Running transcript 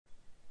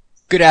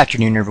Good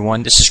afternoon,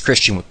 everyone. This is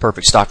Christian with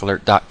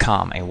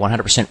PerfectStockAlert.com, a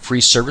 100%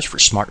 free service for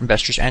smart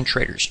investors and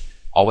traders.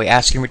 All we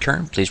ask in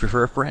return, please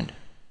refer a friend.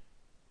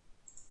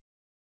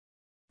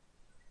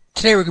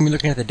 Today we're going to be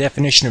looking at the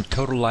definition of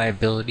total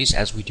liabilities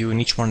as we do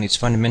in each one of these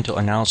fundamental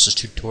analysis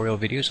tutorial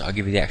videos. I'll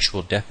give you the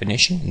actual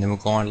definition, and then we'll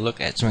go on to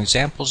look at some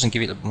examples and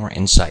give you a little more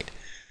insight.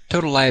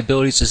 Total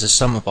liabilities is the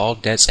sum of all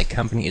debts a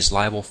company is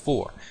liable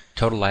for.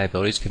 Total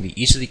liabilities can be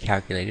easily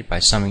calculated by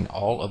summing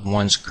all of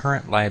one's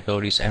current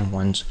liabilities and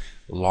one's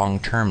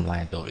long-term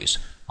liabilities.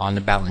 On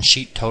the balance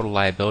sheet, total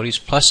liabilities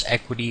plus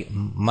equity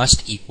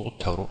must equal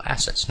total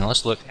assets. Now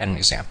let's look at an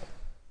example.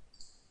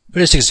 For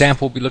this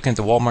example, we'll be looking at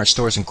the Walmart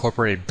Stores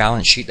Incorporated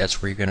balance sheet. That's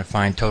where you're going to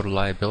find total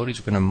liabilities.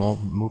 We're going to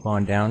move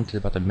on down to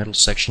about the middle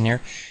section here.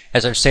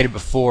 As I've stated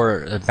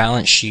before, the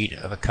balance sheet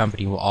of a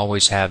company will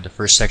always have the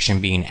first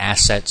section being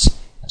assets.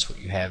 That's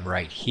what you have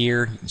right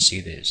here. You can see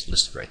that it's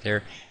listed right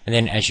there. And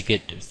then as you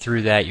get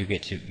through that, you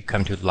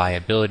come to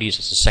liabilities.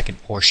 It's the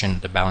second portion of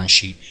the balance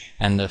sheet.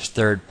 And the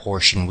third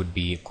portion would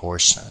be, of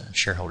course,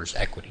 shareholders'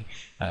 equity.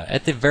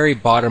 At the very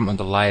bottom of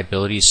the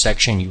liabilities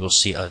section, you will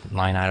see a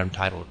line item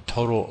titled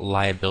Total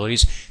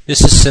Liabilities.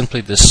 This is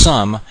simply the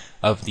sum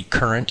of the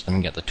current, let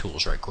me get the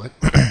tools right quick,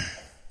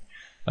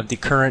 of the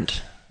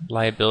current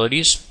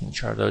liabilities,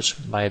 which are those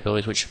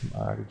liabilities which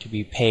are to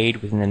be paid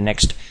within the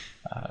next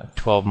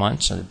 12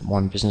 months,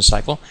 one business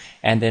cycle,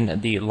 and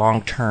then the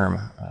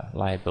long-term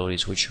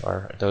liabilities, which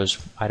are those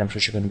items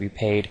which are going to be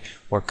paid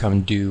or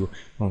come due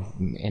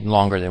in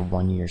longer than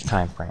 1 year's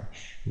time frame.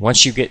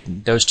 Once you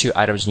get those two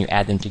items and you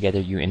add them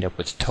together, you end up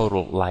with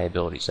total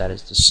liabilities. That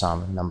is the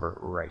sum number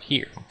right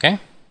here. Okay?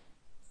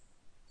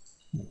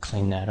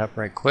 Clean that up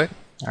right quick.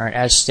 Alright,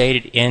 as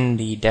stated in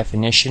the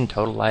definition,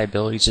 total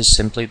liabilities is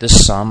simply the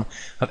sum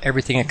of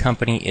everything a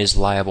company is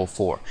liable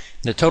for.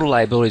 The total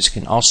liabilities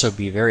can also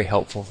be very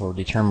helpful for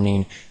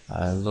determining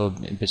little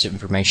bits of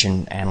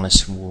information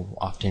analysts will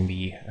often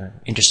be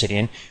interested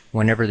in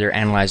whenever they're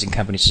analyzing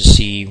companies to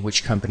see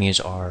which companies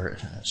are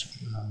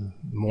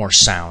more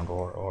sound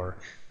or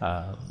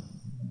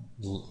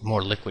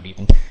more liquid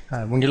even.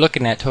 When you're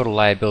looking at total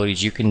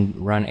liabilities, you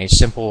can run a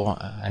simple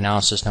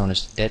analysis known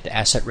as debt to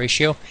asset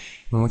ratio.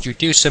 And what you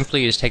do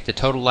simply is take the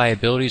total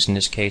liabilities, in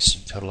this case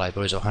total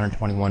liabilities of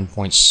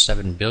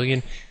 121.7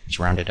 billion, it's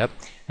rounded up,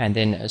 and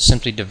then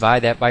simply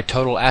divide that by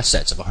total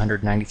assets of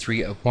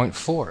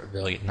 193.4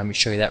 billion. Let me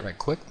show you that right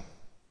quick.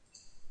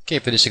 Okay,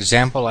 for this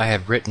example, I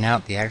have written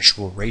out the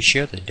actual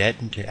ratio, the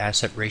debt to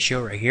asset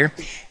ratio right here,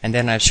 and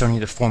then I've shown you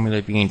the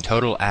formula being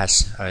total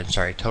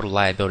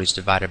liabilities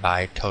divided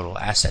by total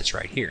assets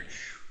right here.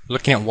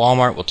 Looking at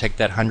Walmart, we'll take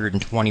that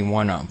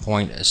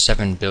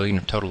 121.7 billion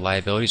of total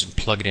liabilities and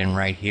plug it in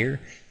right here,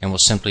 and we'll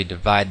simply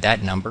divide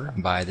that number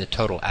by the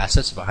total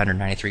assets of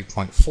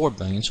 193.4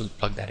 billion, so we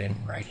plug that in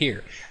right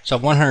here. So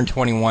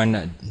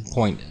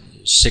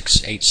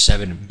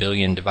 121.687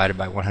 billion divided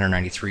by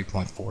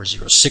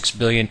 193.406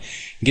 billion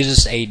gives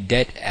us a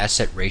debt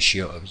asset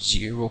ratio of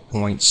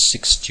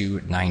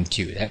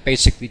 0.6292. That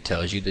basically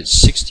tells you that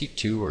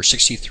 62 or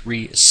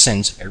 63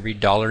 cents of every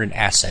dollar in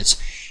assets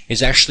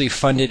is actually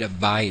funded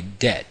by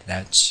debt.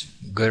 That's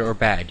good or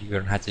bad. You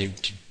don't have to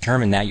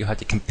determine that. You'll have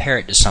to compare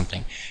it to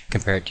something.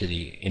 Compare it to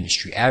the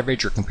industry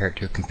average or compare it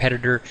to a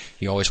competitor.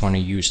 You always want to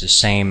use the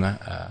same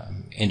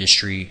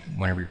industry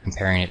whenever you're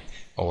comparing it,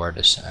 or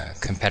this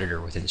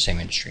competitor within the same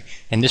industry.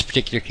 In this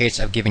particular case,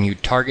 I've given you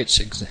targets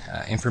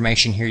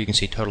information here. You can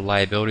see total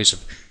liabilities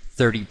of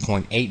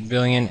 30.8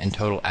 billion and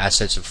total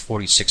assets of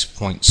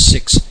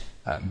 46.6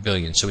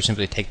 billion. So we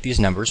simply take these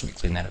numbers. Let me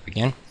clean that up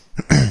again.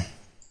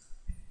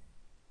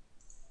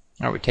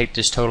 Alright, we take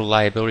this total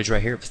liabilities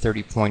right here of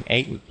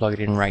 30.8, we plug it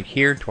in right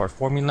here to our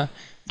formula.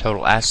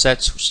 Total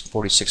assets, which is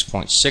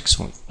 46.6,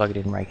 when we plug it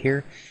in right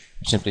here.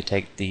 We simply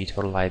take the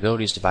total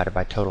liabilities divided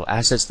by total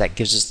assets. That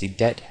gives us the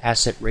debt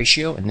asset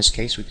ratio. In this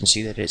case, we can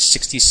see that it's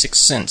 66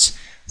 cents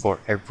for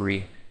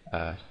every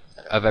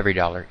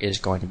dollar is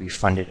going to be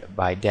funded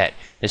by debt.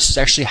 This is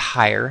actually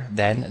higher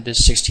than the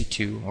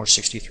 62 or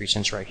 63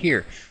 cents right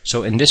here.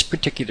 So in this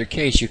particular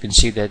case, you can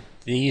see that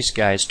these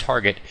guys'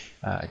 target,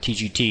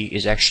 TGT,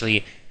 is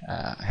actually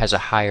has a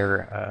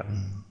higher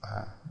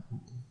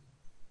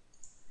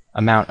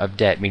amount of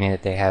debt, meaning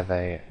that they have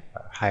a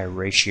higher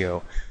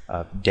ratio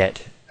of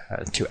debt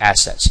to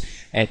assets.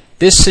 If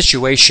this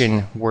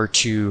situation were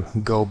to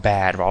go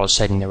bad, or all of a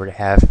sudden they were to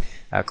have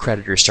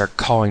creditors start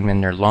calling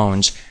in their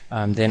loans,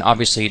 then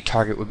obviously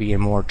Target would be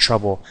in more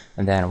trouble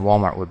than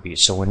Walmart would be.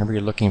 So whenever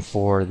you're looking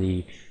for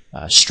the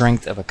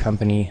strength of a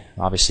company,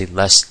 obviously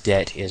less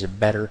debt is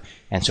better.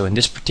 And so in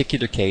this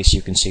particular case,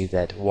 you can see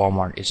that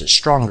Walmart is a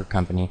stronger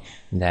company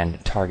than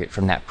Target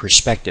from that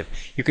perspective.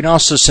 You can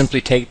also simply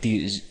take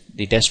the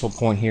decimal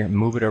point here,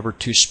 move it over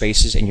 2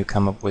 spaces, and you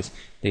come up with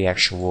the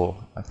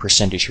actual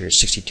percentage here.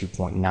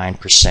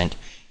 62.9%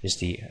 is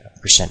the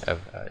percent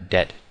of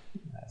debt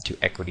to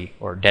equity,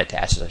 or debt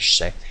to assets, I should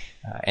say.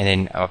 And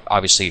then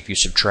obviously if you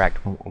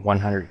subtract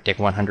 100, take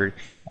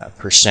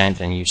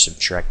 100% and you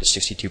subtract the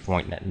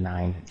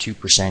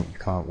 62.92%, you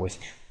come up with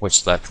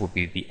what's left will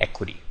be the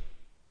equity.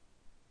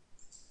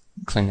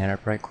 Clean that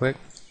up right quick.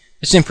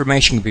 This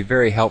information can be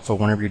very helpful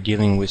whenever you're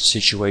dealing with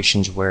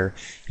situations where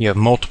you have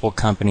multiple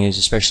companies,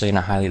 especially in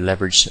a highly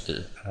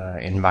leveraged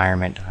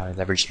environment, highly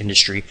leveraged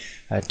industry,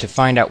 to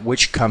find out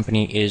which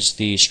company is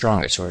the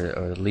strongest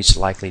or the least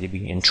likely to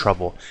be in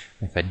trouble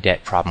if a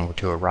debt problem were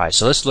to arise.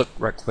 So let's look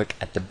right quick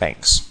at the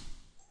banks.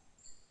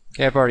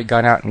 Okay, I've already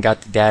gone out and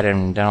got the data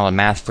and done all the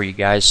math for you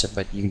guys,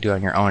 but you can do it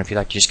on your own if you'd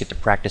like to just get the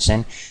practice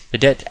in. The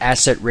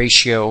debt-to-asset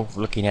ratio,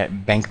 looking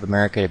at Bank of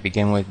America to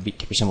begin with,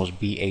 ticker symbol is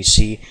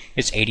BAC,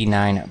 it's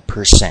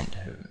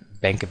 89%.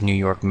 Bank of New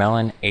York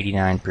Mellon,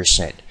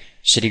 89%.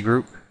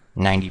 Citigroup,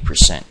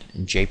 90%.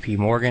 JP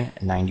Morgan,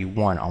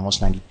 91,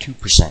 almost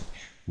 92%.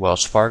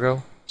 Wells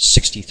Fargo,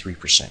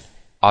 63%.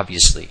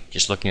 Obviously,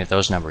 just looking at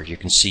those numbers, you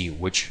can see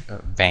which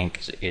bank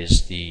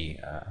is the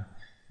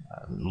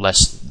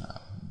less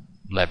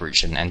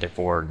leverage and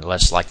therefore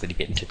less likely to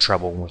get into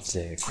trouble with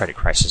the credit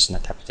crisis and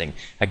that type of thing.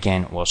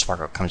 Again, Wells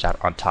Fargo comes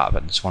out on top,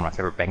 and it's one of my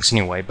favorite banks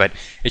anyway, but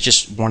it's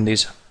just one of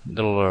these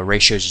little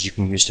ratios you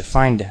can use to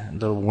find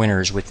little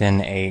winners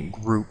within a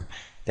group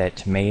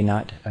that may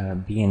not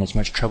be in as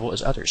much trouble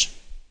as others.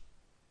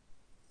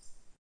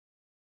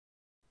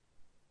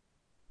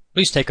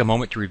 Please take a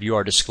moment to review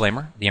our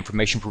disclaimer. The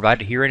information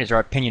provided herein is our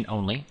opinion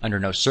only. Under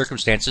no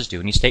circumstances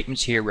do any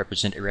statements here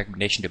represent a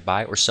recommendation to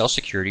buy or sell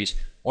securities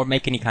or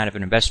make any kind of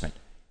an investment.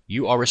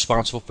 You are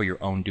responsible for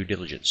your own due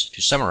diligence.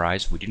 To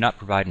summarize, we do not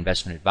provide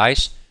investment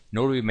advice,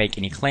 nor do we make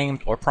any claims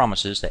or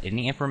promises that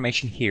any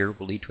information here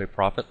will lead to a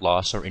profit,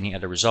 loss, or any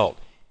other result.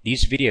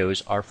 These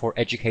videos are for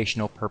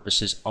educational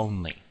purposes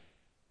only.